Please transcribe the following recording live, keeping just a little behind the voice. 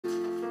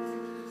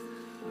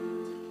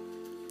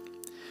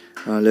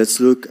Let's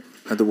look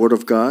at the Word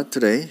of God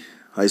today.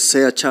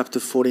 Isaiah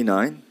chapter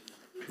 49,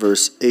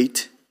 verse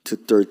 8 to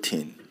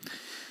 13.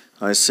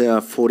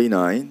 Isaiah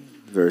 49,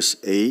 verse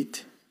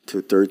 8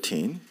 to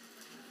 13.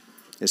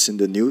 It's in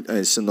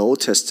the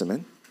Old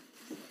Testament.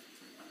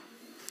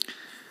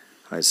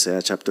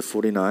 Isaiah chapter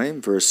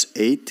 49, verse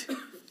 8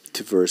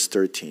 to verse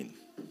 13.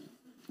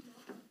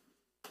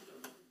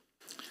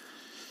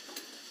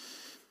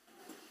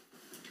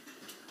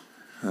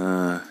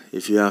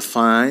 If you are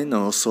fine,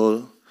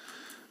 also,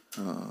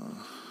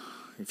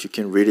 if you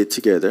can read it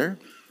together,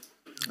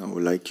 I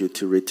would like you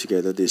to read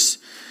together this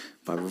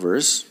Bible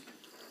verse.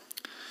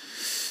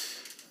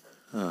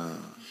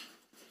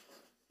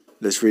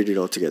 Let's read it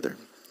all together.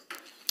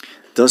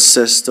 Thus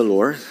says the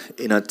Lord,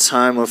 in a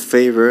time of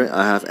favor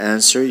I have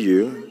answered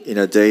you, in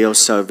a day of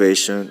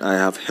salvation I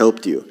have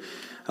helped you.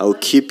 I will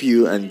keep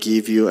you and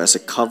give you as a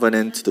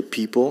covenant to the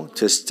people,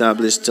 to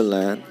establish the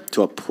land,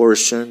 to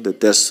apportion the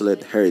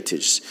desolate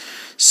heritage,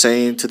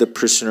 saying to the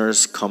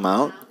prisoners, come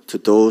out, to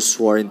those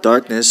who are in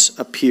darkness,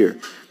 appear.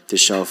 They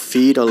shall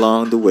feed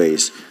along the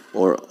ways,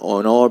 or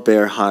on all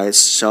bare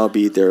heights shall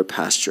be their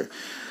pasture.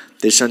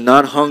 They shall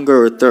not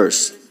hunger or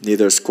thirst,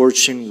 neither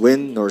scorching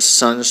wind nor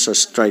sun shall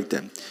strike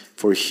them.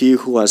 For he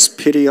who has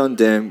pity on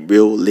them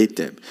will lead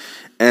them,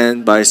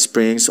 and by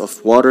springs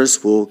of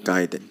waters will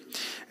guide them.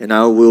 And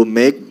I will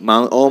make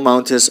all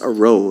mountains a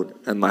road,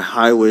 and my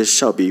highways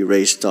shall be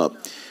raised up.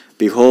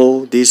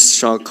 Behold, this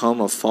shall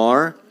come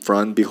afar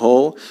from,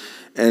 behold,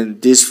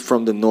 and this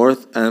from the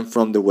north and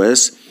from the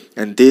west,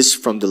 and this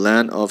from the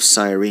land of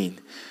Cyrene.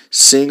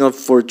 Sing up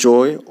for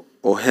joy,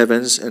 O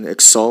heavens, and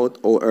exult,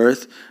 O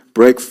earth.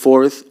 Break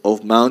forth,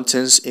 O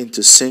mountains,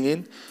 into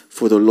singing,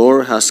 for the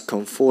Lord has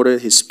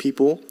comforted his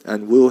people,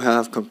 and will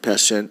have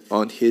compassion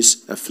on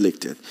his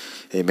afflicted.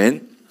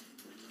 Amen.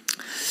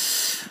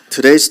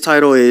 Today's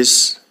title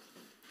is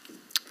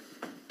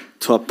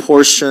To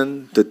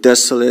Apportion the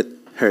Desolate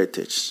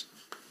Heritage.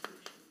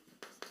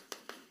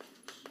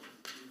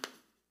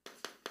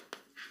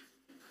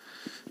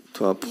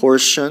 To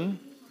apportion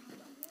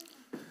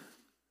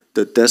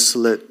the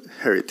desolate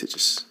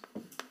heritages.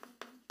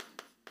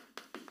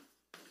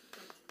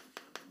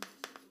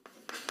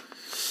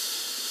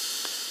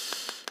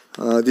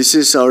 This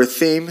is our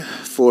theme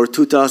for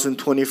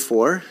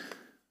 2024,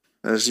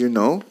 as you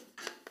know.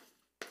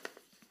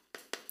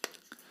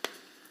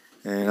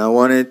 And I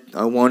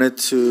wanted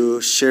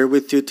to share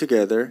with you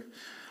together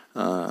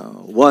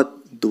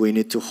what do we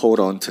need to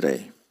hold on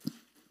today.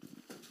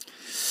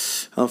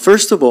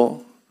 First of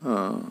all,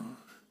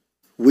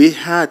 we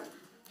had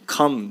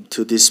come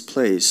to this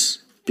place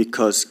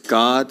because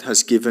God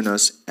has given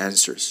us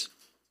answers.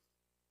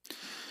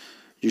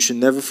 You should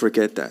never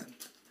forget that.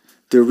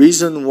 The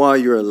reason why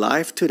you're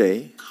alive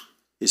today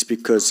is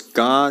because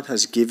God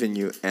has given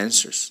you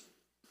answers.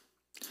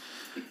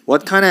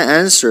 What kind of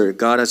answer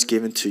God has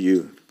given to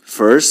you?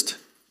 First,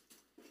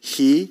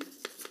 He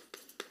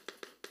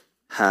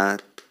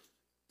had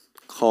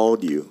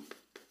called you.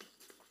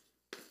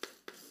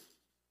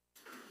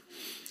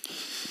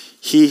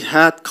 He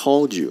had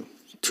called you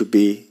to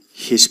be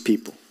His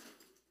people.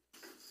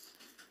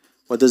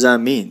 What does that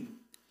mean?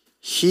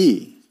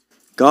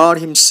 God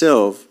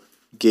Himself,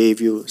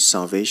 gave you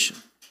salvation.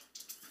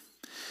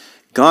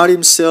 God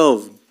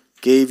Himself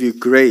gave you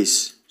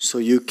grace so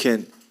you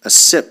can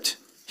accept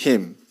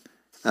Him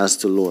as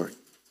the Lord.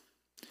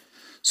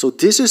 So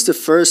this is the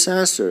first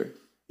answer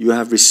you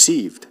have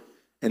received,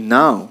 and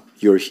now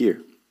you're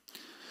here.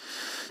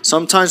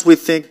 Sometimes we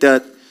think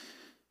that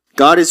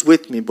God is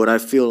with me, but I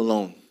feel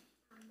alone.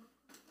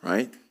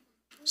 Right?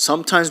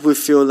 Sometimes we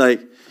feel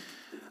like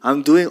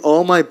I'm doing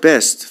all my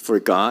best for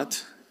God,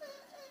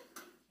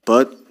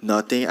 but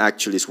nothing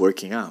actually is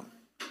working out.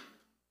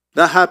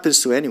 That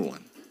happens to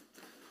anyone.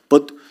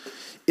 But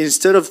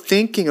instead of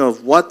thinking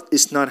of what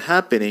is not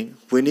happening,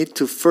 we need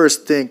to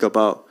first think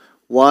about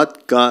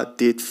what God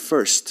did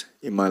first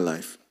in my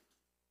life.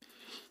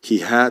 He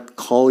had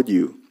called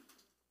you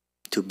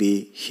to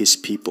be His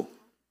people,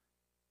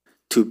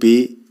 to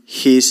be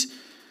His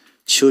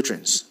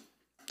children.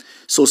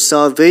 So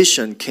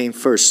salvation came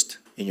first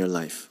in your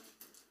life.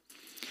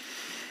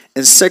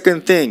 And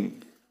second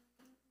thing,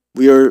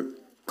 we are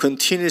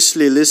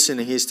continuously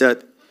listening is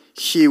that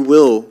He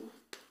will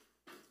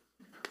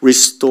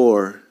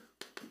restore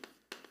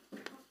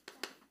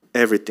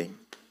everything.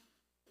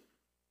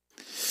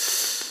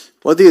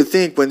 What do you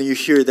think when you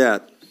hear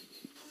that?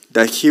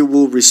 That He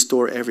will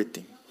restore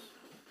everything.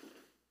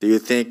 Do you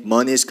think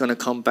money is going to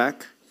come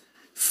back?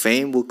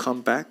 Fame will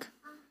come back?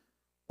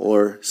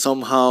 Or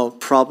somehow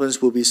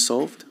problems will be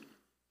solved?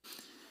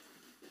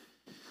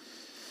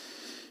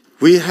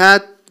 We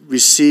had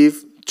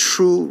received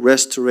true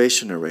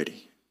restoration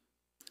already.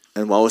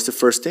 And what was the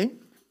first thing?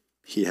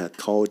 He had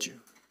called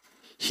you.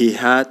 He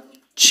had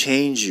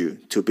changed you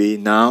to be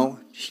now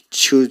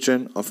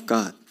children of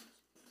God.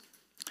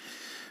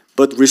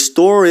 But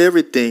restore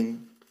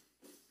everything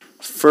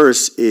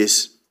first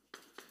is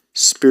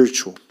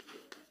spiritual.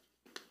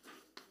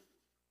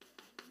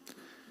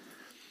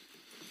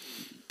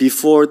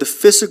 Before the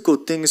physical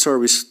things are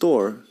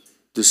restored,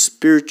 the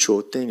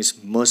spiritual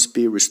things must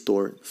be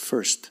restored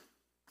first.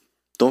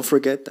 Don't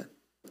forget that.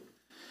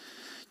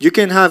 You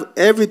can have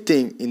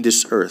everything in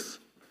this earth,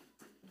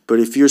 but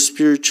if you're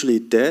spiritually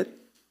dead,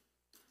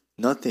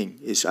 nothing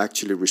is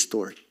actually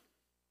restored.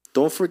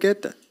 Don't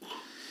forget that.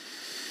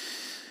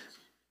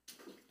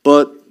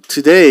 But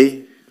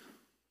today,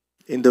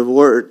 in the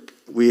Word,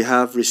 we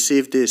have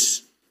received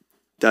this,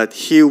 that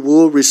He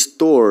will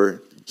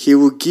restore, He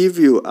will give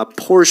you a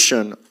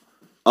portion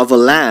of a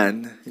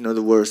land, in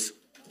other words.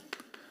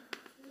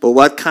 But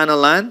what kind of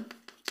land?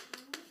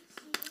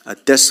 A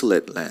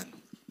desolate land.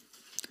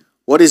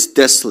 What is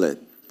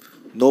desolate?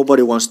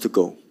 Nobody wants to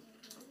go.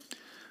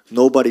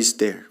 Nobody's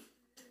there.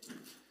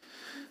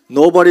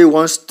 Nobody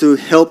wants to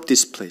help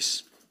this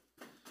place.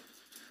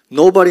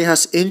 Nobody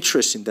has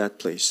interest in that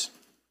place.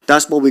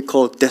 That's what we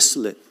call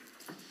desolate.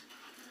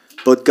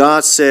 But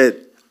God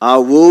said, I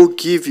will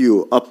give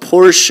you a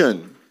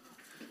portion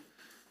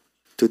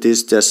to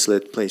these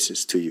desolate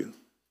places to you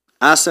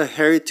as a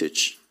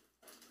heritage.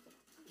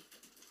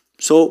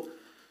 So,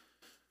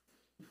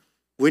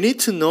 we need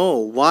to know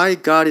why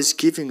God is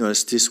giving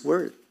us this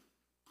word.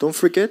 Don't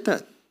forget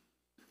that.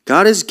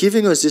 God is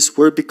giving us this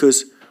word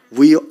because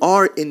we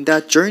are in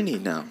that journey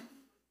now.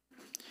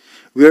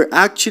 We are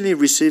actually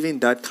receiving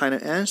that kind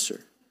of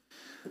answer.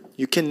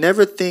 You can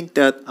never think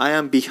that I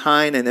am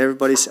behind and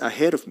everybody's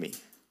ahead of me.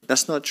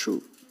 That's not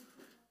true.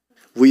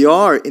 We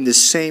are in the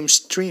same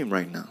stream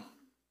right now.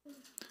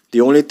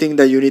 The only thing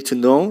that you need to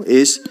know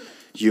is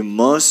you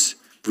must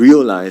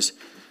realize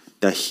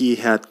that He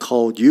had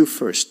called you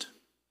first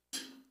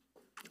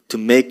to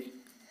make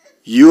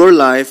your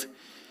life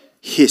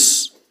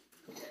His.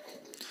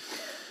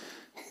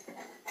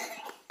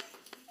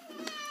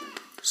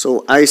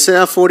 So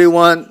Isaiah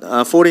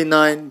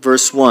 49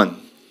 verse 1.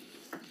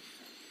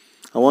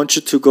 I want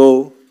you to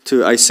go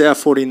to Isaiah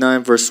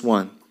 49 verse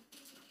 1.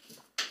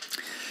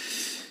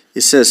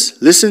 It says,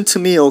 listen to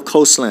me, O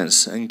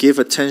coastlands, and give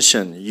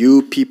attention,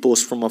 you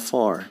peoples from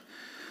afar.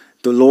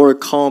 The Lord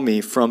called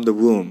me from the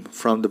womb,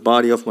 from the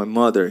body of my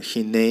mother.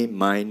 He named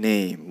my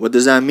name. What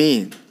does that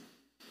mean?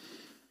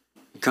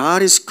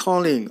 God is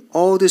calling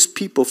all these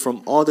people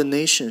from all the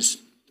nations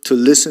to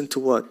listen to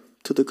what?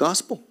 To the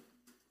gospel.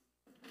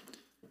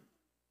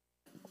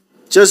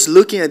 Just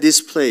looking at this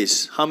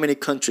place, how many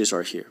countries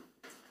are here?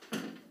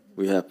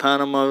 We have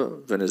Panama,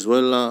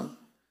 Venezuela,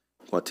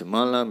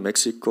 Guatemala,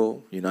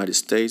 Mexico, United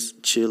States,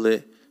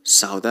 Chile,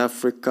 South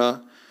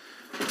Africa,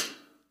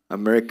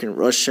 American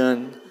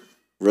Russian,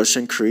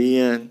 Russian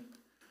Korean.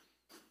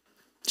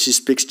 She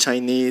speaks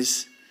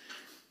Chinese,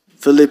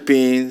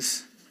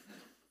 Philippines,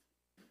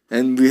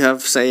 and we have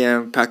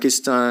Sayam,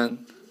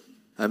 Pakistan,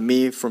 and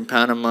me from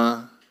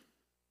Panama.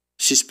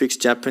 She speaks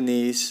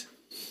Japanese.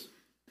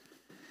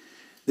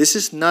 This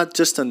is not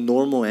just a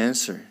normal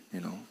answer,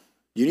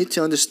 You need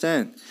to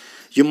understand.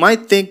 You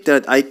might think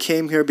that I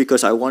came here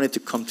because I wanted to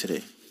come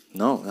today.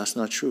 No, that's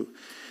not true.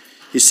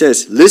 He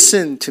says,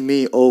 listen to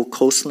me, O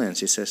coastlands.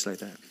 He says like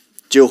that.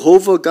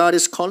 Jehovah God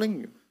is calling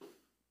you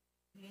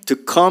to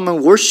come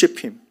and worship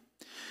Him,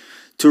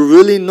 to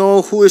really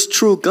know who is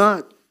true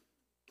God.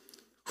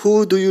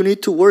 Who do you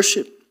need to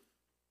worship?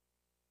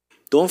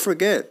 Don't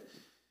forget,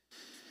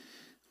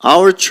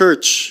 our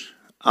church,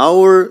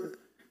 our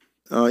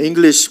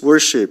English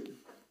worship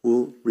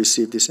will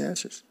receive these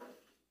answers.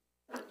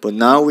 But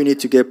now we need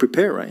to get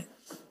prepared, right?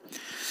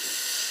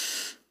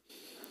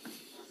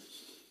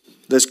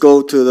 Let's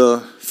go to the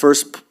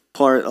first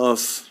part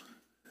of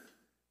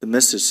the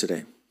message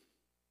today.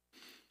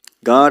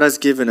 God has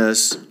given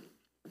us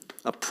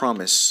a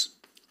promise.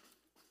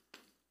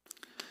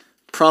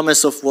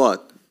 Promise of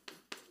what?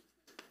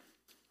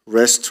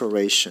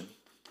 Restoration.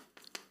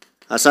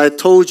 As I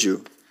told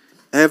you,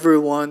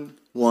 everyone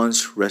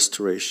wants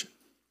restoration.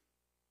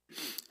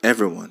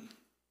 Everyone.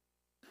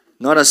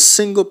 Not a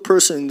single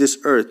person in this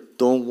earth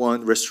don't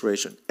want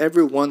restoration.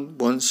 Everyone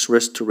wants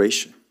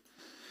restoration.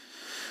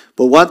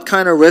 But what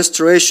kind of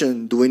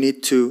restoration do we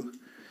need to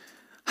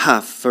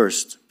have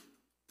first?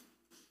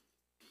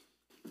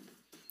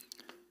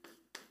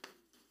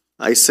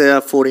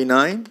 Isaiah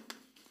 49,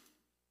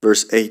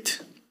 verse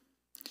 8.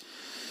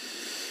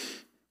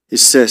 It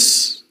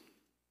says,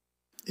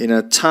 in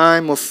a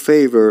time of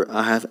favor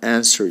I have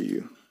answered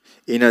you.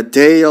 In a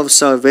day of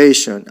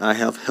salvation I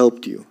have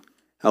helped you.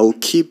 I will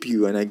keep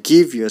you and I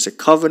give you as a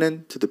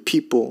covenant to the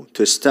people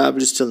to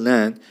establish the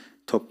land,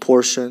 to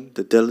apportion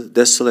the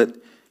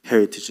desolate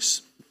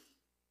heritages.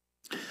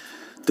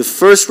 The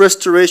first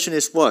restoration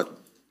is what?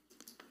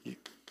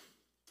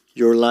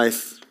 Your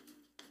life,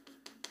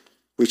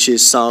 which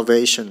is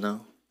salvation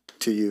now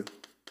to you.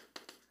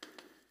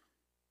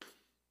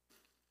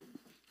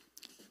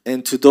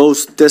 And to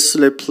those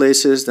desolate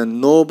places that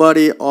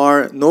nobody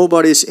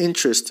is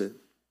interested,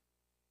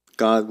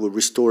 God will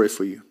restore it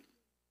for you.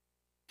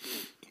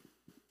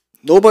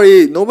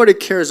 Nobody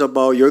cares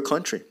about your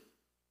country.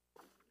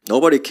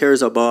 Nobody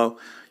cares about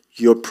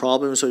your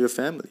problems or your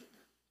family.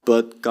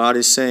 But God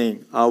is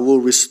saying, I will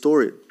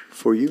restore it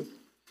for you.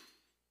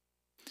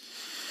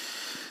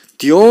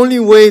 The only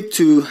way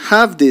to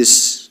have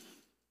this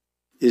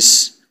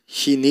is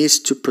He needs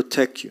to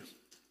protect you.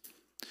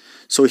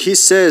 So He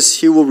says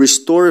He will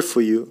restore it for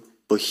you,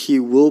 but He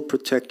will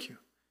protect you.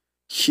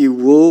 He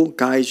will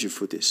guide you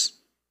for this.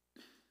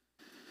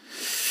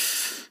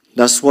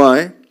 That's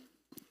why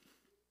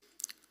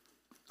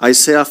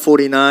Isaiah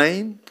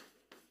 49,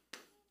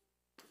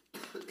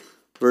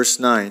 verse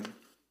 9.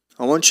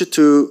 I want you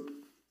to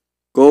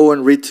go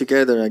and read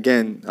together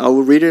again. I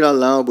will read it out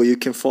loud, but you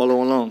can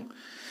follow along.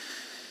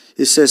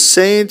 It says,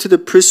 saying to the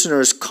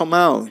prisoners, come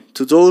out.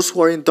 To those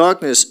who are in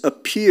darkness,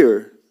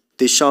 appear.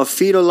 They shall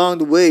feed along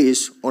the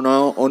ways. On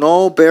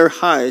all bare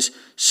heights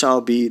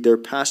shall be their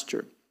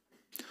pasture.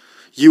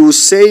 You will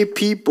save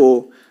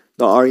people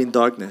that are in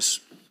darkness.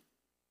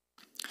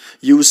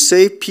 You will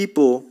save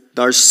people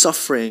that are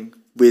suffering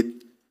with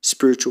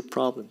spiritual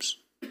problems.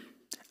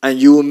 And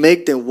you will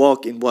make them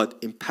walk in what?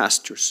 In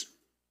pastures.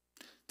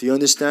 Do you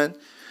understand?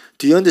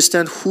 Do you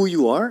understand who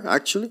you are,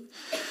 actually?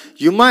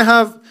 You might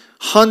have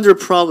 100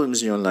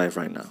 problems in your life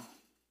right now.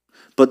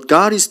 But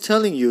God is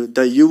telling you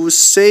that you will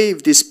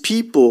save these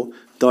people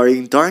that are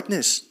in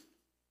darkness,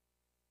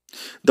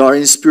 that are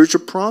in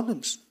spiritual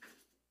problems.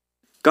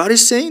 God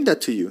is saying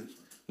that to you,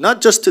 not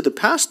just to the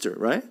pastor,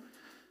 right?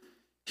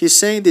 He's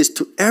saying this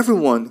to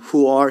everyone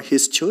who are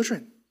His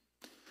children.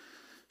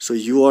 So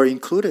you are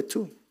included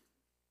too.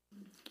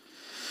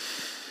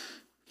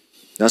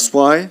 That's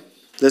why,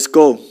 let's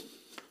go.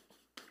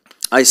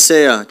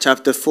 Isaiah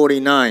chapter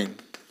 49,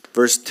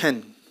 verse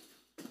 10.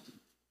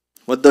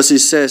 What does it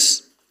say?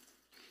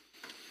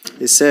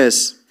 It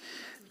says,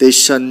 they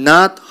shall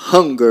not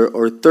hunger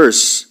or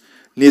thirst,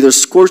 neither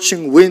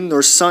scorching wind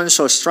nor sun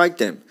shall strike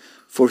them.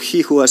 For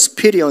He who has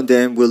pity on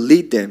them will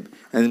lead them,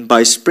 and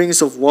by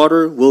springs of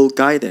water will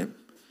guide them.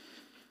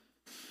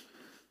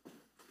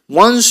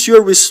 Once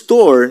you're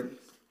restored,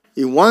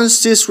 and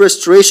once this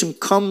restoration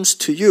comes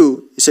to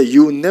you, it says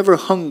you will never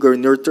hunger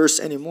nor thirst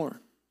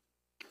anymore.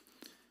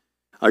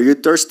 Are you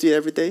thirsty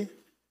every day?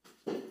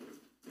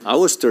 I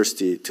was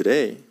thirsty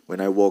today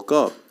when I woke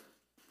up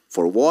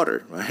for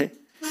water, right?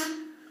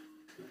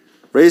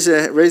 Raise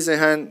a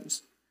hand,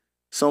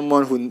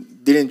 someone who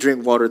didn't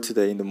drink water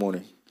today in the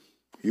morning.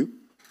 You?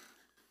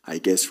 I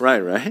guess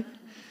right?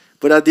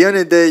 But at the end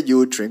of the day, you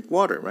would drink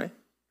water, right?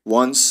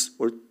 Once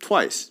or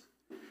twice.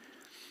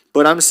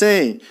 But I'm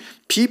saying,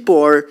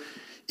 people are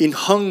in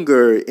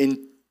hunger,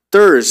 in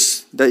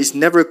thirst that is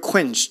never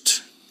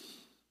quenched.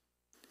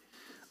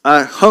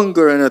 A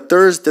hunger and a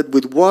thirst that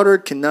with water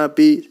cannot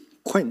be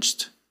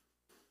quenched.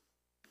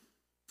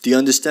 Do you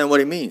understand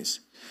what it means?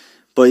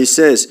 But it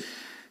says,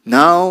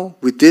 now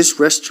with this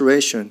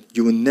restoration,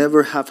 you will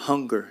never have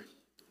hunger,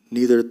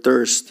 neither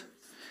thirst.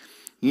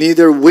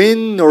 Neither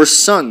wind nor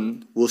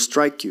sun will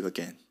strike you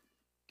again.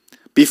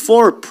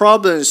 Before,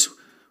 problems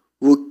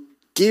will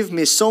give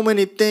me so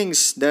many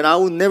things that I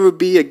will never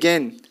be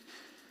again.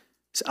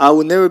 I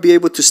will never be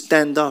able to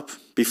stand up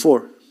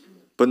before.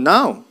 But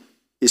now,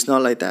 it's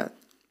not like that.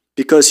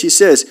 Because He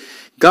says,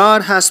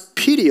 God has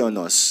pity on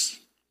us.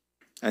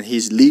 And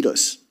He's lead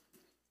us.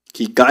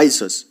 He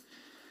guides us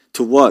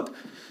to what?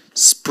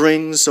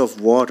 Springs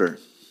of water.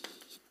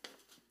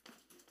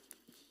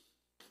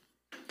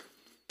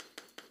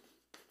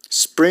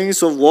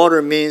 Springs of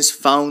water means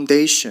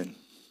foundation.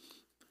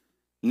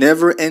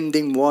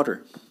 Never-ending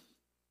water.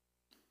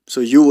 So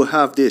you will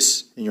have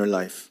this in your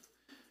life.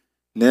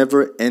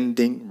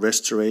 Never-ending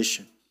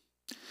restoration.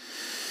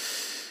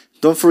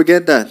 Don't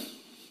forget that.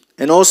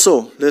 And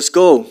also, let's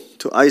go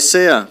to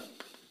Isaiah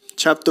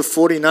chapter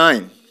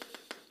 49,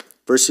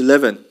 verse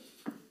 11.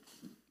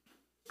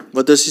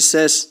 What does it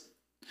say?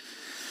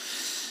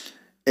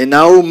 And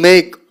I will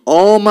make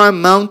all my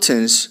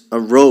mountains a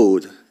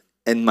road,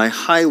 and my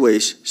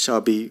highways shall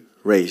be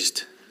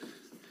raised.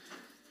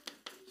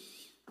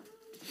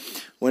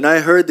 When I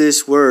heard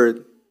this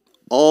word,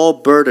 all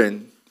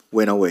burden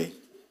went away.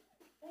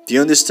 Do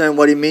you understand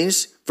what it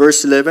means?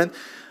 Verse 11.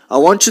 I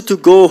want you to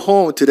go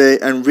home today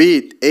and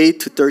read 8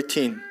 to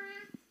 13.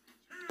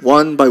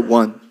 One by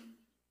one.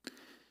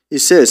 It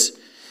says,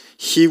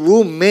 He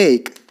will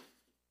make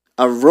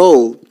a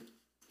road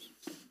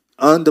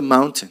on the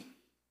mountain.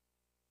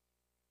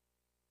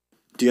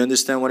 Do you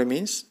understand what it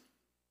means?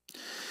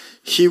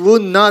 He will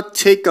not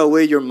take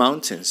away your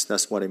mountains.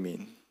 That's what I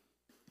mean.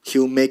 He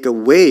will make a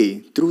way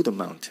through the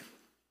mountain.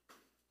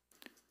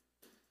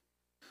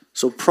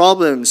 So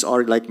problems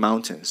are like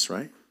mountains,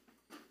 right?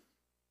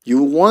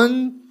 You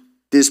want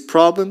this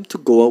problem to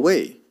go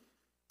away.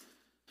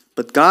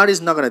 But God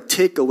is not going to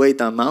take away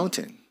that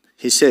mountain.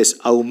 He says,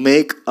 I will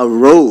make a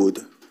road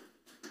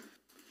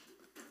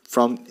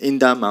in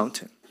that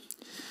mountain.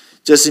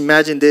 Just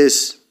imagine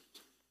this.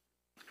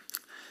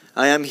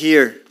 I am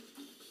here.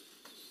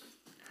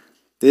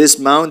 This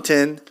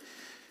mountain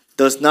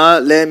does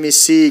not let me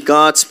see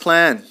God's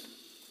plan.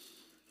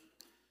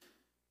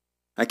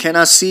 I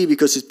cannot see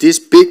because of this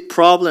big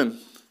problem.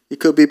 It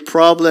could be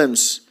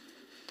problems.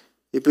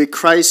 It could be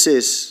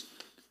crisis,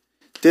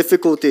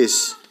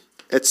 difficulties,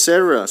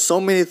 etc. So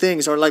many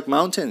things are like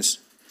mountains.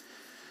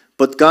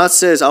 But God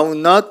says, I will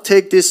not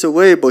take this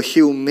away, but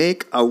He will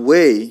make a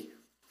way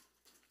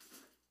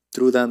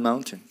through that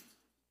mountain.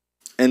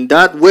 And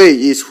that way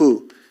is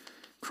who?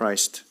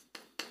 Christ.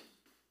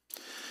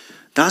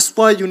 That's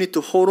why you need to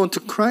hold on to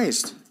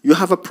Christ. You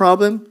have a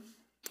problem?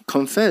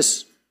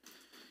 Confess.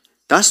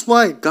 That's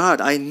why,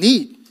 God, I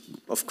need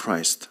of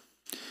Christ.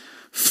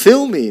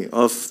 Fill me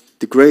of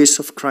the grace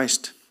of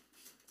Christ.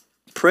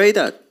 Pray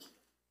that.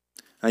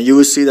 And you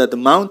will see that the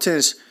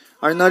mountains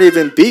are not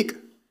even big.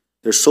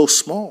 They're so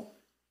small.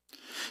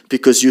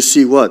 Because you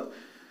see what?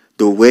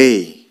 The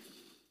way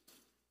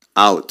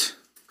out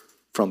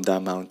from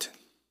that mountain.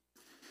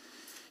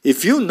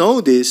 If you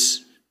know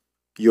this,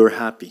 you're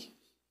happy.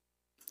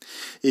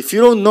 If you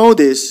don't know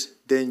this,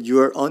 then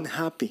you're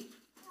unhappy.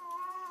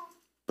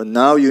 But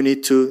now you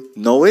need to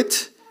know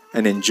it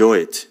and enjoy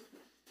it.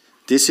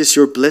 This is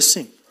your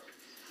blessing.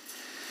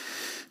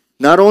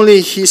 Not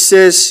only he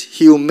says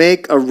he will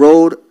make a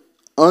road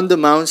on the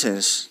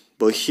mountains,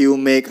 but he will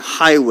make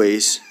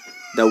highways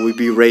that will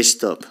be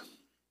raised up.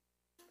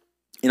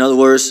 In other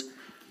words,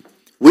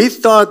 we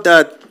thought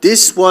that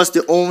this was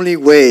the only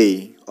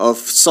way of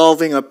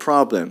solving a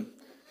problem,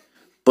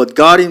 but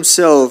God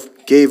himself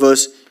gave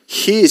us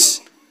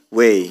his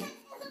way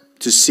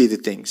to see the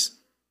things.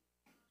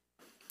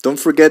 Don't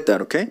forget that,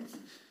 okay?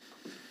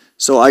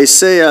 So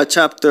Isaiah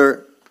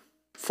chapter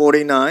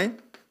 49,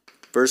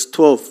 verse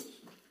 12.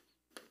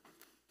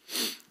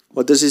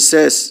 What does it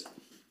say?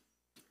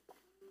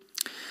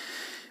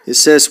 It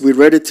says, we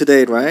read it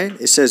today, right?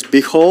 It says,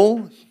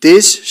 behold,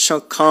 this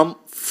shall come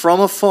from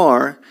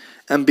afar,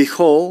 and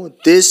behold,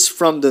 this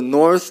from the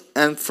north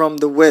and from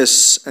the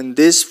west, and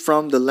this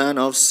from the land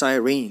of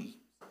Cyrene.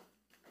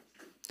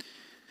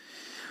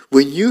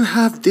 When you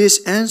have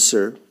this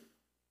answer,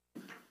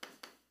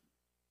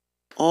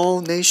 all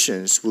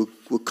nations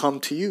will come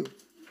to you.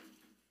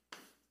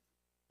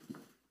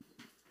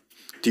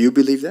 Do you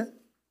believe that?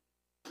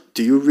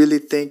 Do you really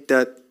think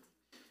that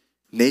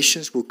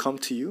nations will come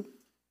to you?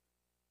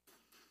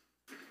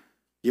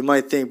 You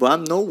might think, well,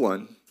 I'm no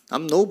one.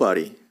 I'm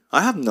nobody.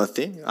 I have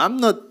nothing. I'm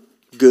not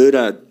good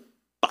at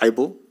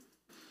Bible.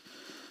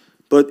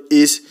 But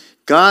is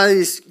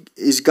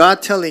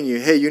God telling you,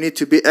 hey, you need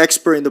to be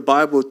expert in the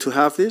Bible to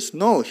have this?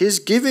 No, he's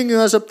giving you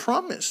as a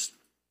promise.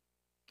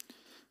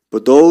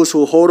 But those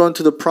who hold on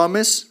to the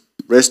promise,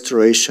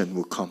 restoration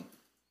will come.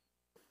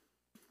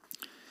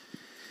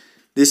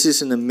 This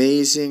is an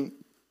amazing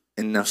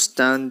and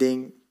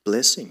outstanding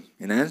blessing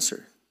and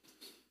answer.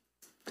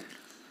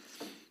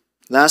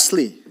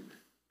 Lastly,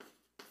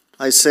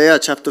 Isaiah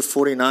chapter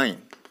 49,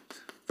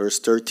 verse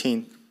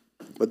 13.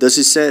 What does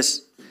it say?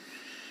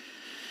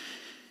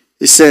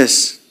 It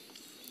says,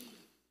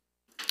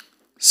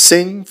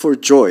 sing for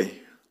joy,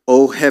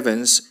 O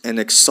heavens, and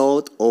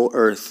exult, O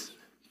earth.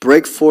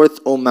 Break forth,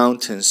 O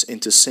mountains,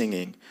 into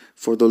singing,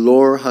 for the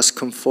Lord has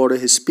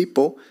comforted his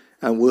people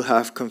and will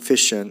have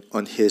compassion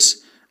on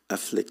his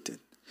afflicted.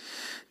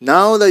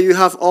 Now that you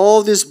have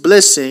all this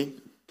blessing,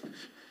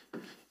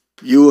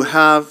 you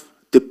have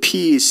the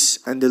peace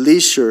and the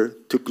leisure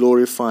to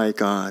glorify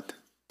God.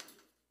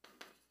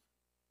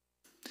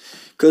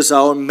 Because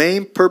our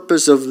main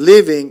purpose of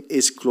living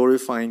is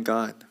glorifying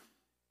God.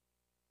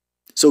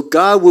 So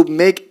God will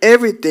make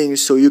everything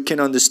so you can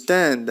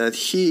understand that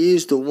he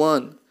is the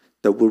one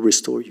that will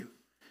restore you.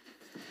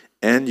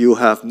 And you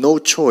have no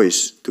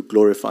choice to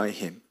glorify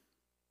him.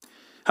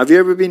 Have you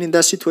ever been in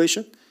that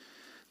situation?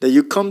 That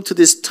you come to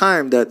this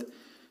time that,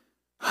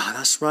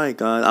 that's right,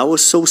 God, I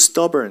was so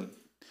stubborn.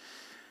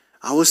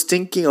 I was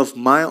thinking of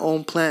my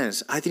own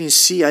plans. I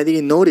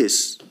didn't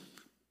notice.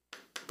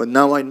 But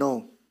now I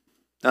know.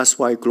 That's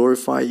why I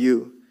glorify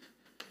you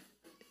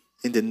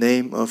in the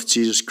name of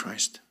Jesus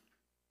Christ.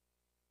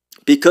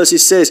 Because it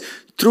says,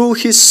 through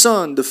his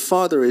Son, the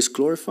Father is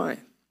glorified.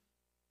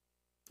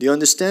 Do you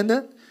understand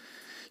that?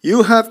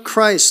 You have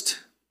Christ.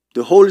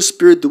 The Holy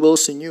Spirit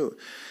dwells in you.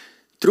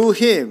 Through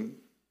him,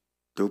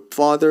 the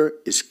Father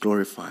is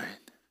glorified.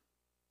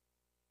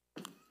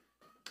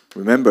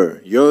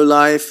 Remember, your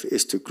life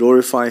is to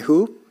glorify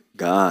who?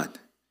 God.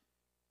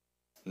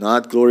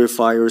 Not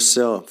glorify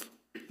yourself.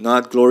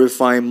 Not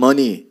glorifying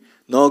money.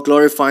 Not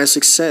glorifying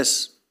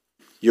success.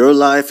 Your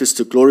life is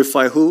to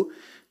glorify who?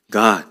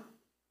 God.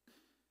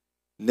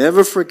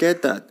 Never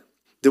forget that.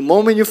 The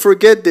moment you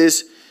forget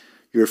this,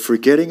 you're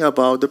forgetting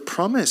about the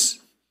promise.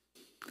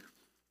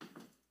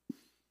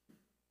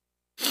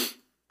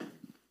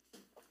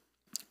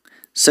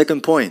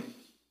 Second point.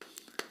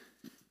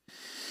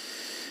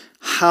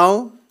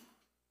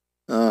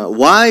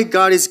 Why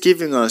God is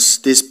giving us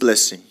this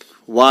blessing?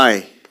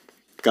 Why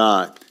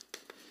God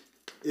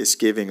is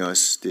giving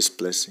us this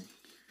blessing?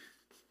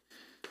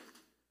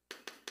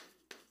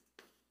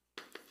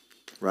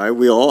 Right?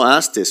 We all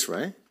ask this,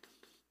 right?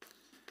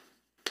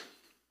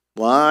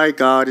 Why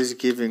God is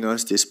giving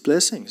us these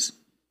blessings?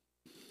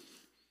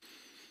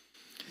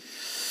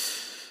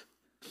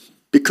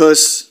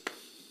 Because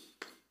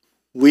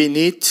we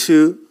need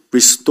to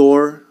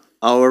restore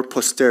our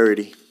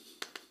posterity.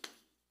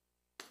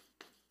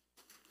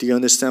 Do you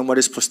understand what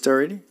is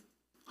posterity?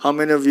 How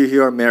many of you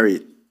here are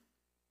married?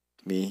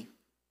 Me.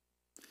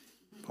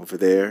 Over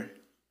there.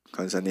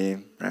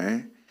 Konsanim,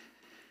 right?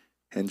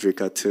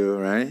 Hendrika too,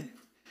 right?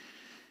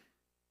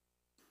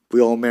 We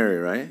all marry,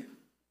 right?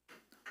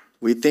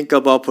 We think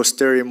about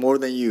posterity more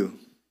than you.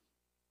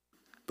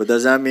 But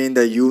does that mean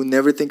that you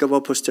never think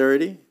about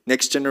posterity?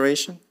 Next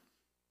generation?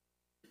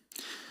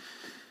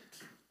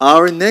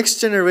 Our next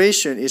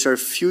generation is our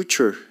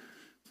future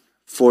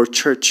for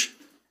church,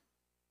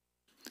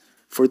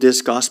 for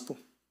this gospel.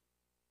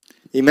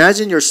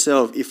 Imagine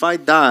yourself, if I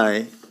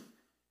die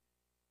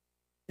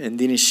and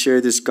didn't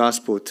share this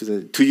gospel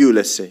to you,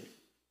 let's say,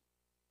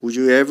 would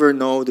you ever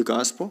know the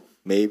gospel?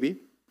 Maybe.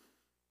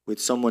 With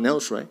someone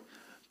else, right?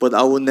 But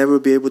I will never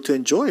be able to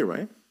enjoy it,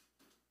 right?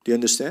 Do you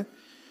understand?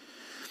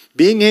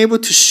 Being able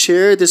to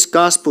share this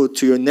gospel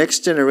to your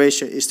next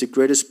generation is the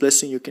greatest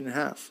blessing you can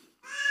have.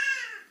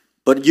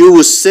 But you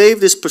will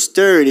save this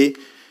posterity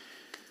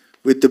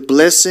with the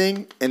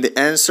blessing and the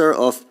answer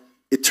of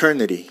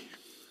eternity.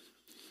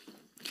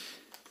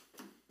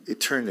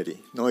 Eternity.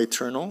 No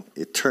eternal,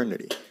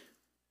 eternity.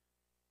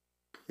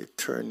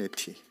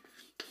 Eternity.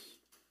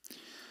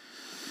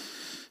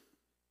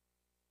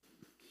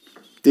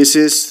 This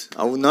is,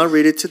 I will not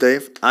read it today,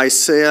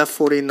 Isaiah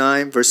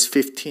 49 verse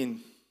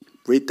 15.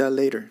 Read that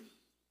later.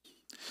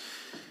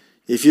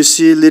 If you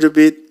see a little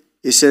bit,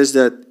 it says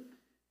that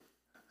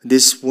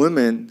this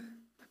woman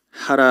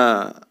had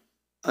a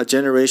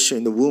generation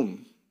in the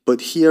womb. But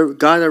here,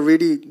 God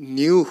already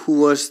knew who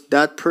was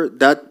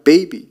that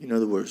baby, in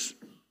other words.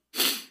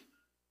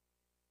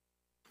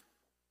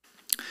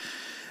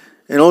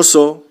 And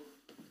also,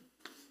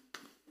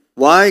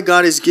 why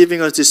God is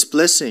giving us this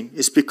blessing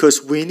is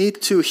because we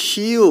need to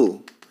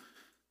heal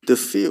the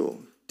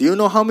field. Do you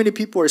know how many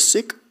people are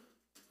sick?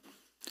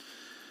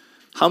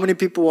 How many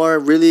people are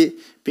really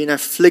being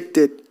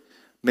afflicted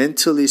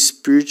mentally,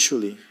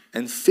 spiritually,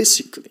 and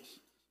physically?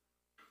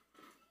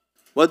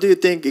 What do you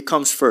think it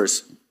comes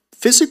first?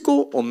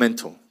 Physical or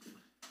mental?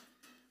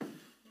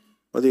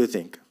 What do you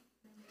think?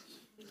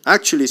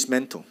 Actually, it's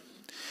mental.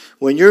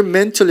 When you're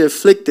mentally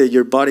afflicted,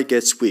 your body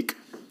gets weak.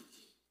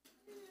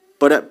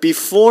 But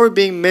before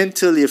being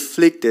mentally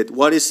afflicted,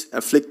 what is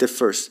afflicted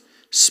first?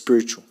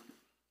 Spiritual.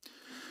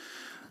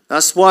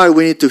 That's why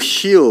we need to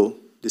heal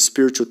the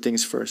spiritual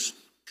things first.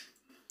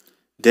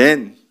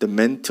 Then the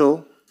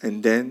mental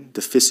and then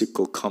the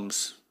physical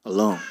comes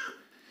along.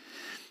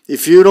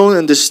 If you don't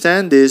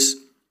understand this,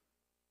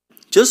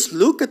 just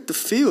look at the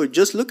field.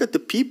 Just look at the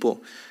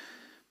people.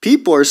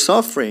 People are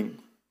suffering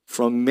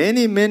from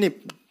many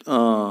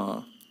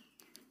mental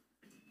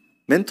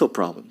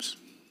problems.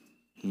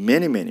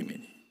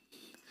 Many.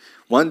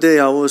 One day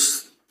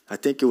I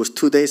think it was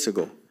 2 days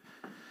ago,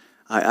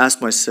 I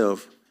asked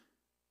myself,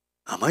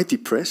 am I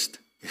depressed?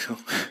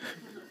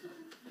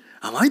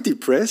 Am I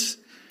depressed?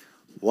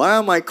 Why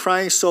am I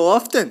crying so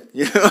often?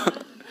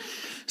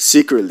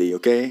 Secretly,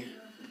 okay?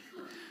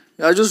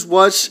 I just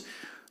watch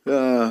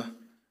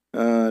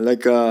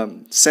like a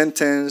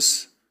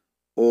sentence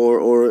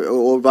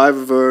or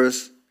Bible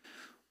verse,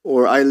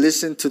 or I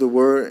listen to the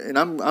word, and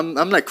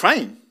I'm like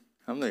crying.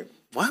 I'm like,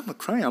 why am I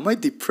crying? Am I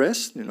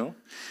depressed?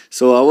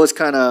 So I was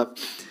kind of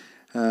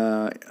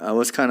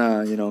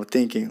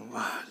thinking,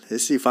 wow,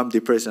 let's see if I'm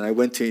depressed. And I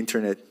went to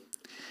internet,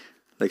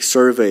 like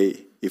survey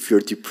if you're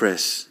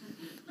depressed.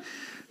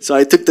 So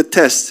I took the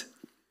test.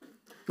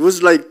 It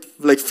was like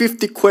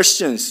 50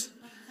 questions.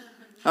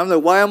 I'm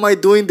like, why am I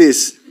doing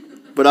this?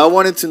 But I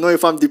wanted to know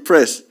if I'm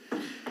depressed.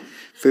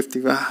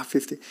 50.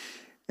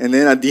 And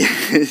then at the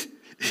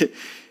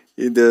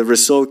end, the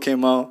result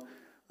came out,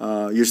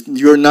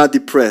 you're not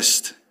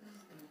depressed.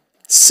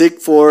 Seek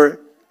for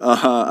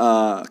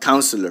a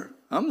counselor.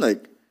 I'm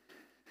like,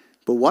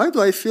 but why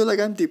do I feel like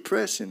I'm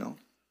depressed,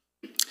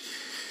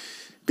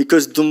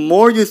 Because the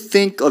more you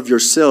think of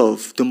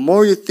yourself, the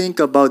more you think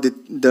about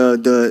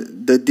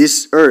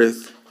this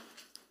earth,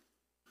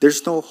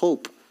 there's no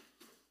hope.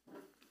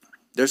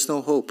 There's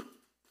no hope.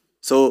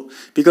 So,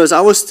 because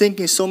I was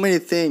thinking so many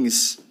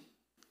things,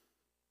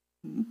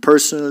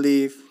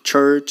 personally,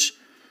 church,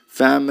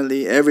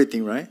 family,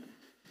 everything, right?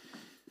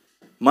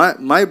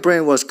 My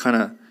brain was kind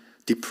of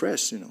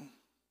depressed,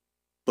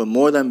 But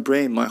more than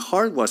brain, my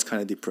heart was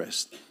kind of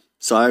depressed.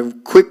 So I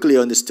quickly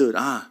understood,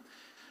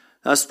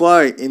 that's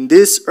why in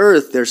this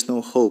earth there's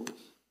no hope.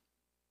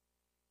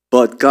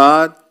 But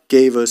God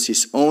gave us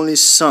His only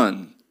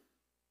Son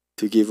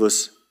to give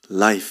us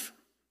life.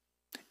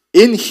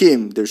 In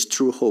Him there's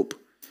true hope.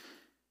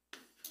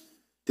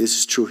 This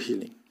is true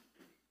healing.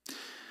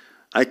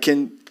 I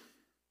can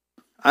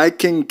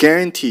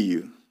guarantee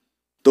you,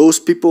 those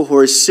people who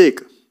are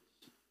sick,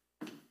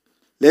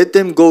 let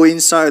them go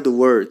inside the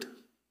Word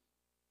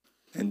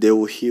and they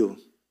will heal.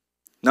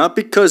 Not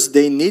because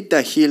they need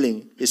that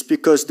healing, it's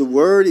because the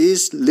Word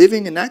is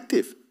living and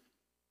active.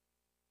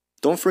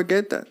 Don't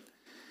forget that.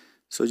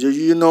 So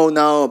you know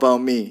now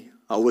about me.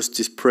 I was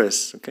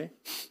depressed, okay?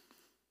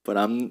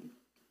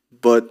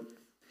 But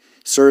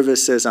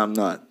service says I'm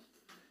not.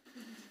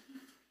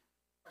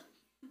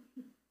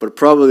 But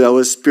probably I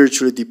was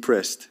spiritually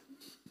depressed.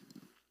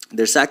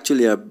 There's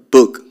actually a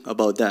book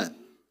about that,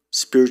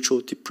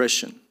 spiritual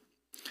depression.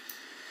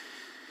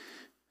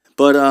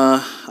 But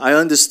I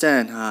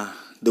understand,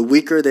 the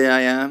weaker that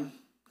I am,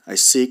 I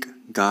seek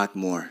God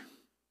more.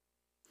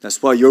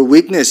 That's why your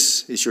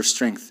weakness is your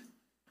strength,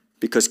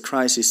 because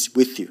Christ is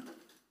with you.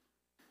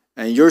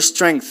 And your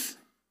strength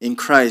in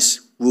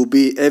Christ will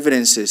be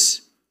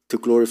evidences to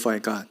glorify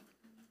God.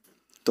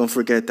 Don't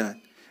forget that.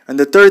 And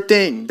the third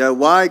thing, that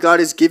why God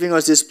is giving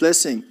us this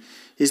blessing,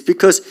 is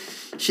because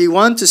He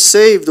wants to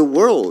save the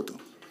world.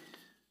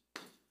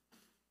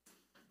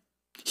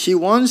 He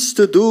wants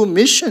to do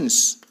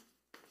missions.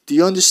 Do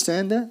you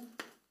understand that?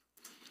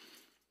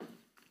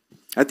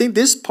 I think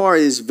this part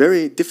is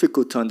very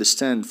difficult to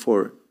understand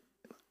for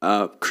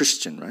a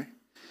Christian, right?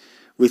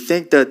 We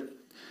think that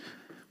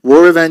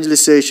world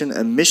evangelization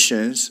and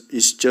missions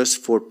is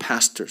just for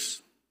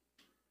pastors.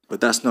 But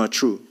that's not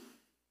true.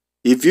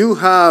 If you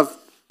have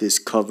this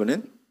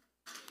covenant,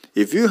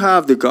 if you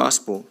have the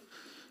gospel,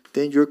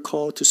 then you're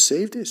called to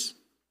save this.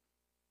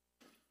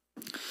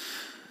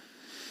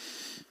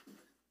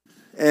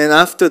 And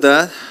after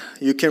that,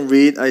 you can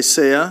read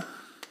Isaiah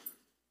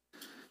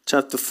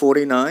chapter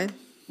 49,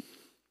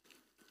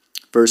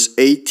 verse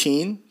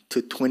 18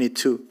 to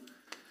 22.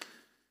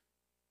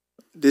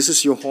 This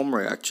is your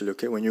homework, actually,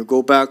 okay? When you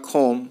go back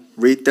home,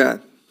 read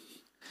that.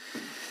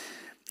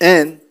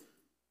 And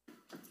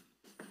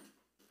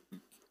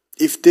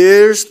if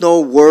there's no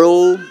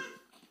world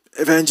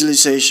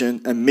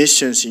evangelization and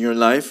missions in your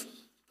life,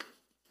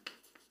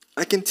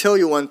 I can tell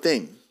you one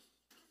thing.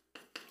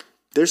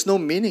 There's no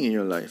meaning in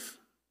your life.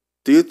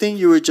 Do you think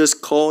you were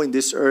just called in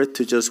this earth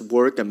to just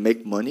work and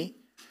make money?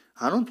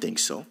 I don't think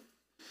so.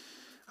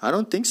 I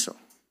don't think so.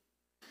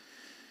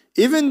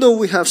 Even though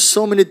we have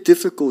so many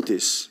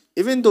difficulties,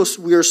 even though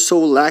we are so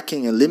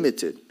lacking and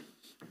limited,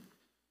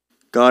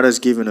 God has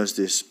given us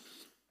this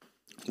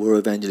world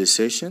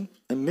evangelization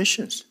and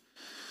missions.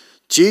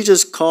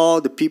 Jesus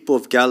called the people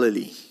of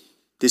Galilee.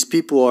 These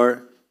people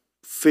are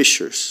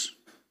fishers.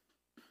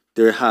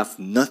 They have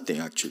nothing,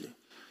 actually.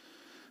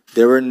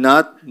 They were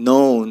not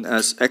known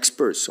as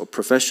experts or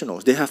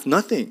professionals. They have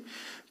nothing.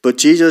 But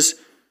Jesus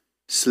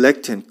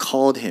selected him,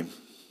 called him,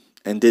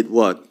 and did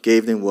what?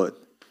 Gave them what?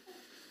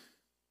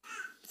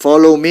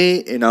 Follow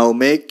me and I'll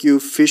make you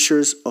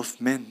fishers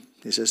of men.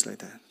 He says like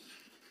that.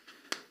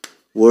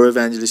 World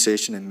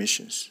evangelization and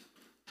missions.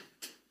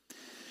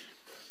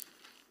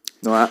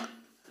 No,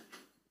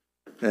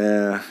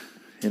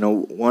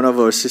 one of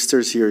our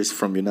sisters here is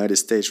from United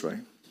States, right?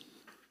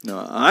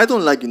 No, I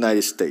don't like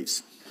United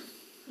States.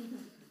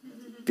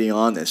 Being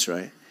honest,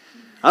 right?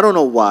 I don't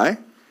know why,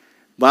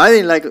 but I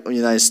didn't like the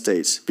United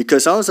States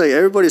because I was like,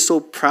 everybody's so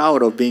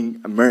proud of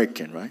being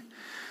American, right?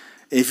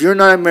 If you're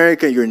not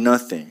American, you're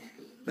nothing.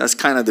 That's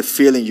kind of the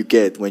feeling you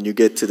get when you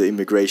get to the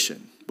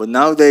immigration. But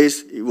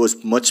nowadays, it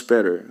was much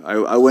better.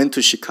 I went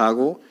to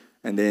Chicago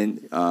and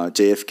then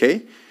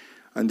JFK,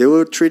 and they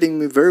were treating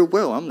me very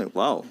well. I'm like,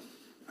 wow,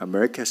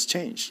 America has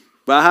changed.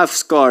 But I have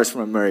scars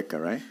from America,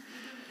 right?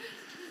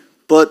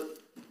 But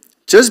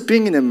just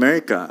being in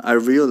America, I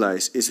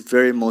realized it's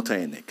very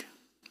multi-ethnic.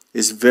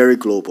 It's very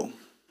global.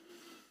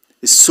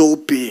 It's so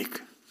big.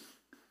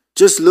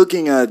 Just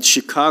looking at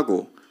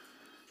Chicago,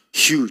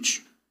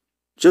 huge.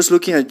 Just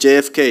looking at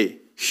JFK,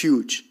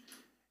 huge.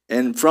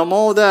 And from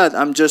all that,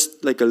 I'm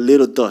just like a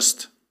little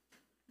dust.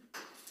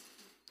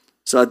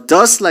 So a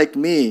dust like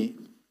me,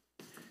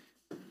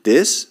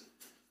 this,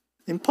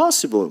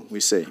 impossible, we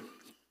say.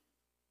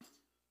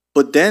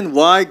 But then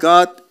why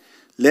God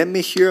let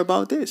me hear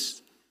about this?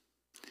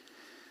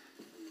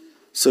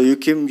 So you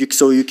can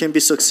be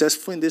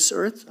successful in this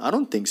earth? I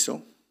don't think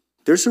so.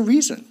 There's a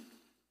reason.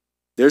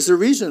 There's a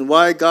reason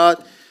why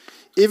God,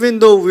 even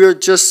though we're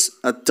just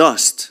a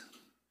dust,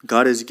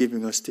 God is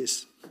giving us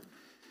this.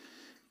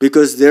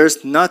 Because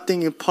there's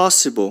nothing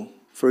impossible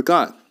for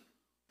God.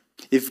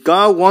 If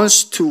God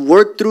wants to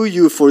work through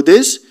you for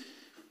this,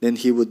 then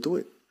He will do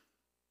it.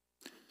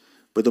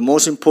 But the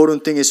most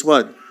important thing is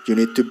what? You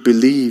need to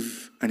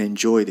believe and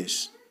enjoy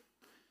this.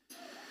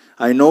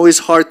 I know it's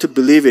hard to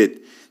believe it.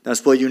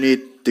 That's why you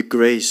need the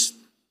grace.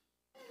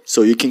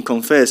 So you can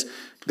confess,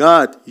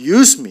 God,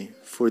 use me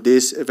for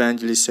this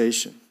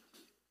evangelization.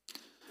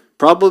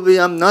 Probably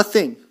I'm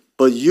nothing,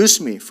 but use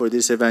me for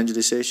this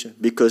evangelization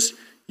because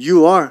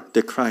you are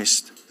the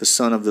Christ, the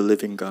Son of the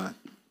living God.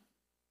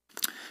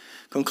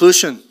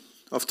 Conclusion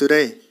of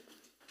today.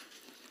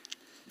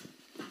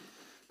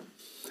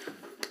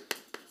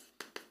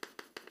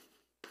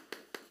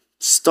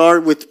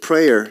 Start with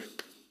prayer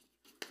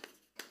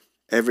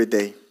every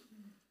day.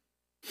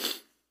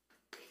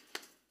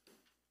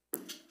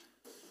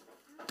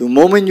 The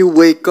moment you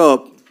wake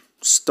up,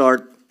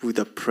 start with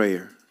a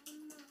prayer.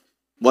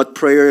 What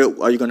prayer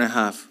are you going to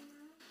have?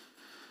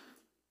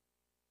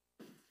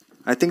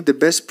 I think the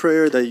best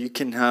prayer that you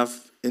can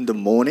have in the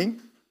morning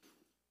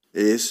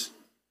is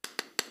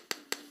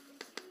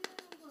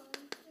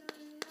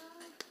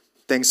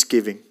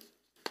thanksgiving.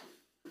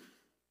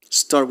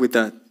 Start with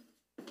that.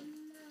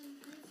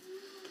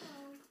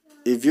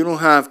 If you don't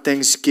have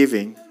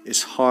thanksgiving,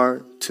 it's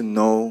hard to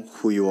know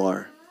who you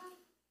are.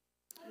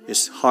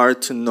 It's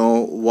hard to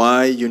know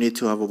why you need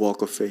to have a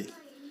walk of faith.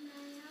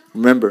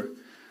 Remember,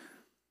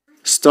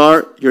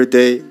 start your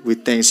day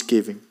with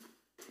thanksgiving.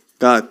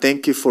 God,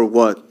 thank you for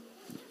what?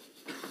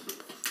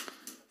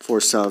 for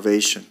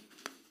salvation.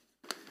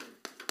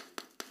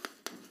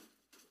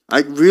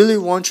 I really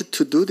want you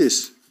to do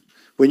this.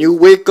 When you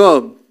wake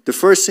up, the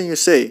first thing you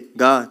say,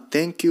 God,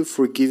 thank you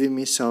for giving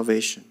me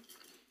salvation.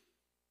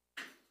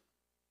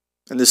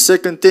 And the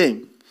second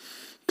thing,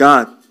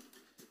 God,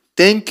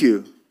 thank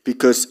you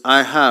because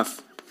I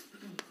have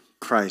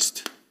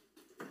Christ.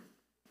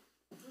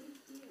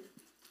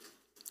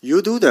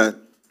 You do that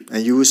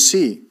and you will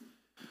see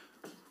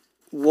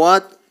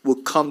what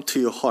will come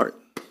to your heart.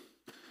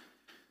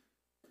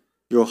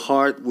 Your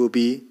heart will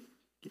be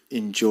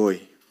in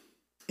joy,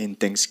 in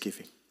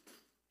thanksgiving.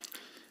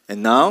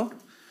 And now,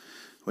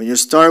 when you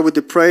start with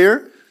the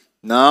prayer,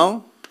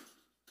 now,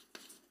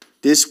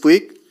 this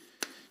week,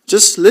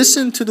 just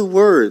listen to the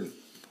word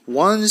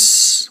one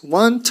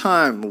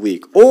time a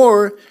week.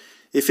 Or,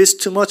 if it's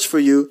too much for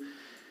you,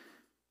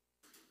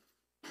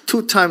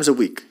 2 times a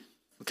week.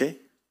 Okay?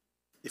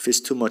 If it's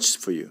too much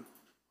for you.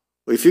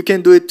 Or if you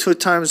can do it 2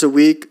 times a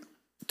week,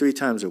 3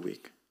 times a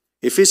week.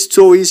 If it's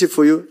so easy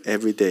for you,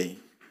 every day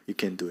you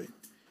can do it.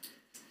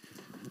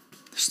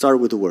 Start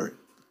with the word.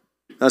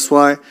 That's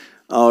why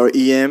our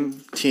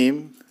EM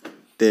team,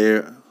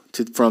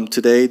 from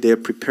today, they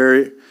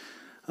prepare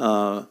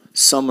a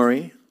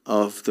summary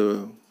of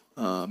the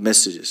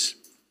messages.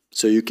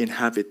 So you can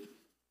have it.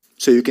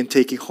 So you can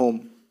take it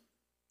home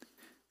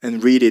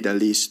and read it at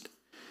least.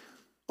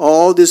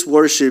 All this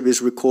worship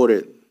is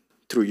recorded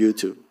through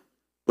YouTube.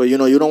 But you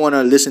don't want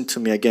to listen to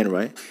me again,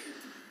 right?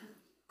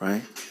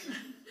 Right?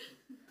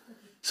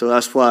 So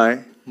that's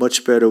why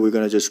much better we're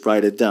going to just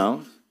write it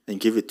down and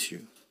give it to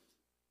you.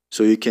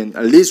 So you can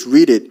at least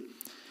read it.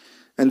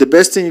 And the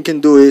best thing you can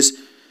do is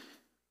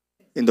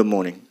in the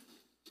morning.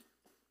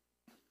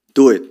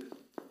 Do it.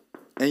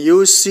 And you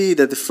will see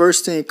that the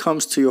first thing that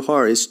comes to your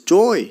heart is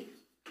joy,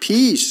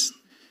 peace.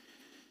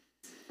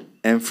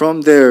 And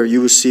from there,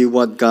 you will see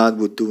what God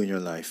will do in your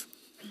life.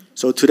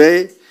 So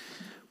today,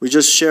 we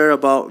just share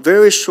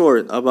very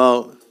short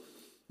about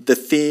the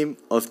theme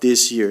of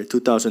this year,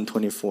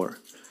 2024.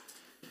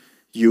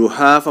 You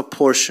have a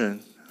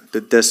portion,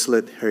 the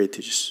desolate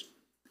heritages.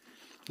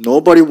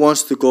 Nobody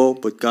wants to go,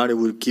 but God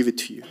will give it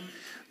to you.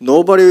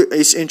 Nobody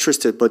is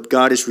interested, but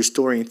God is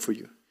restoring it for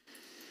you.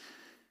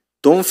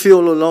 Don't feel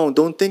alone.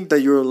 Don't think that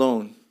you're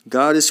alone.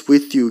 God is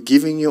with you,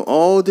 giving you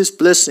all this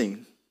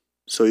blessing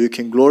so you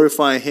can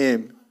glorify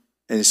Him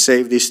and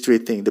save these 3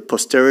 things, the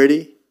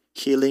posterity,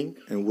 healing,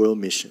 and world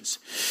missions.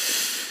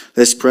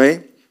 Let's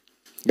pray.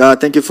 God,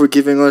 thank you for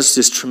giving us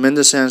these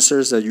tremendous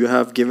answers that you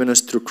have given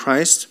us through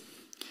Christ.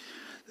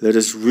 Let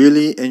us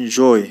really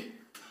enjoy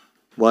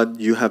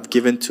what you have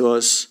given to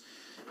us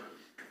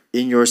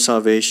in your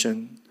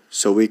salvation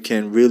so we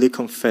can really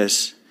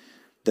confess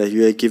that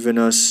you have given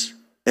us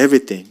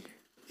everything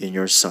in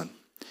your Son.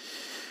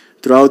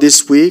 Throughout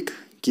this week,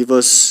 give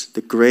us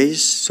the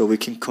grace so we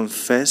can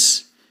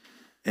confess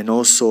and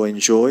also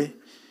enjoy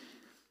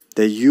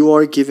that you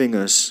are giving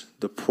us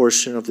the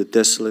portion of the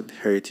desolate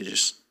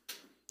heritages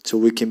so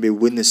we can be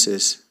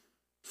witnesses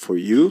for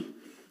you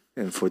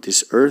and for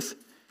this earth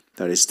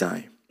that is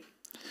dying.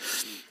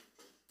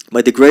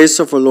 By the grace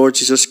of our Lord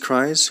Jesus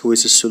Christ, who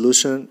is the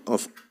solution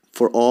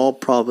for all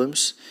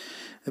problems,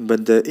 and by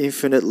the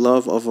infinite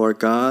love of our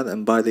God,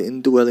 and by the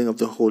indwelling of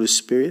the Holy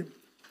Spirit,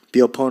 be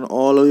upon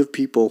all of you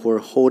people who are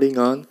holding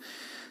on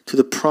to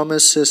the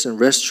promises and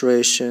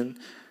restoration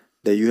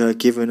that you have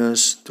given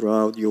us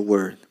throughout your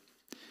word.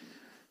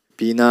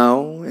 Be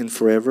now and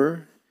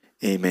forever.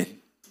 Amen.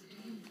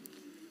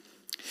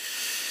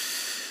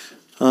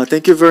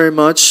 Thank you very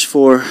much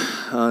for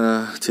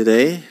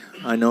today.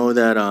 I know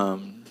that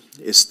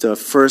it's the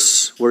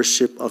first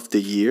worship of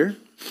the year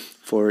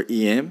for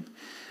EM.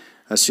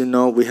 As you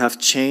know, we have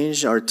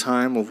changed our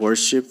time of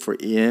worship for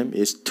EM.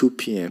 It's 2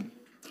 p.m.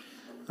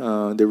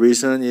 The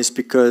reason is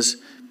because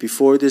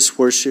before this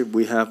worship,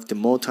 we have the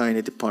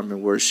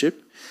multi-department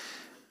worship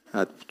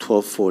at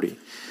 12:40.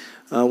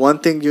 One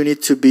thing you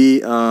need to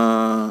be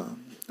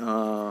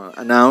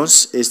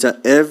announced is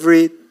that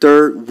every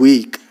third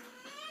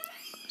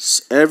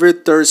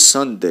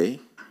Sunday,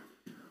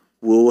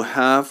 we'll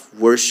have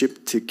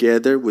worship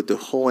together with the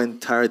whole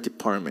entire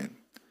department.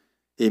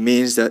 It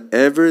means that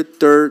every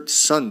third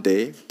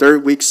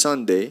week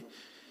Sunday,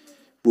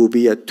 will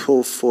be at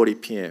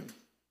 12:40 p.m.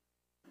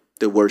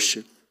 The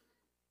worship.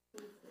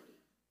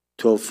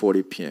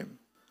 12:40 p.m.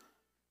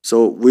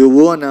 So we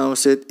will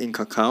announce it in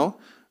Kakao,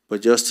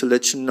 but just to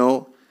let you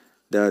know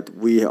that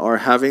we are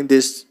having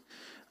this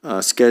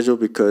schedule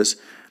because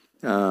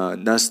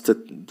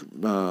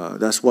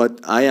that's what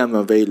I am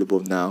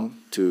available now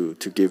to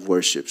give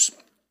worships.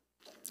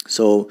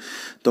 So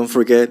don't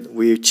forget,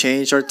 we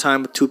changed our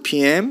time to 2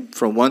 p.m.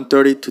 from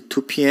 1:30 to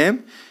 2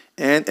 p.m.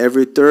 And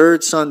every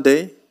third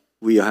Sunday,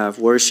 we have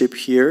worship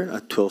here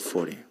at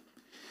 12:40.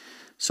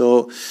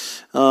 So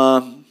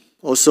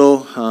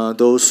also,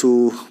 those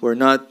who were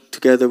not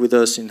together with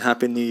us in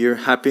Happy New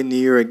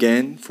Year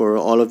again for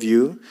all of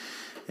you.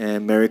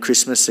 And Merry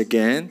Christmas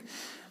again.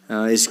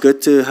 It's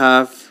good to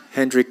have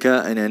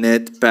Hendrika and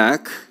Annette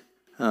back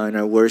in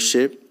our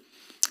worship.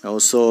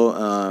 Also,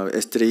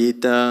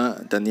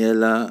 Estrellita,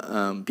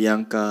 Daniela,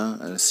 Bianca,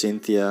 and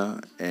Cynthia,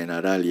 and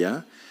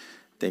Aralia.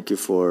 Thank you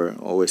for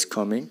always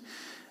coming.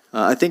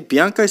 I think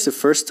Bianca is the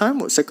first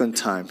time or second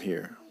time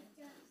here.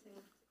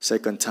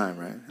 Second time,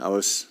 right? I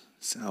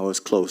was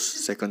close.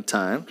 Second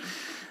time.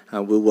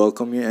 We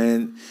welcome you.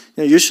 And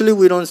usually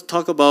we don't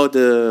talk about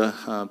the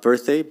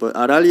birthday, but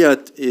Aralia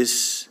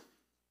is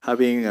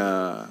having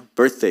a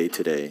birthday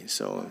today.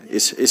 So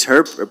it's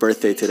her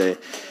birthday today.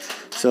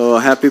 So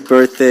happy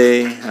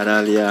birthday,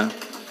 Aralia.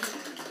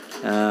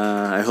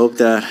 I hope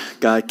that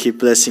God keep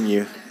blessing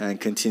you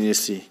and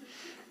continuously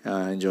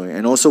enjoying.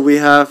 And also we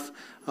have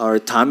our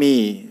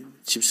Tami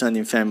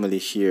집사님 family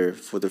here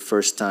for the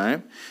first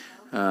time.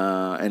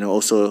 And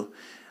also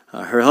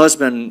her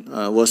husband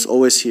was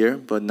always here,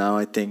 but now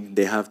I think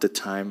they have the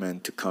time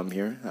and to come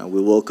here.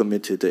 We welcome you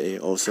today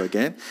also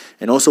again.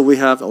 And also we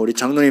have 우리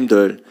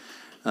장로님들.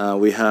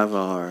 We have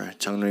our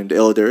장로님, the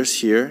elders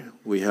here.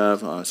 We have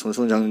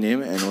손손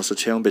장로님 and also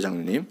최영배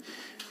장로님,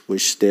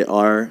 which they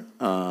are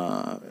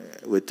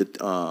with the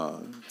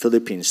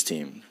Philippines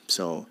team.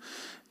 So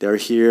they are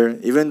here.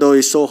 Even though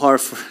it's so hard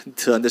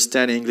to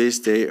understand English,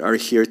 they are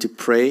here to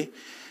pray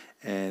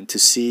and to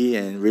see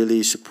and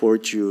really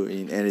support you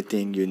in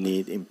anything you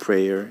need in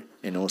prayer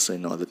and also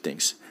in other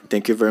things.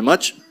 Thank you very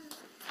much.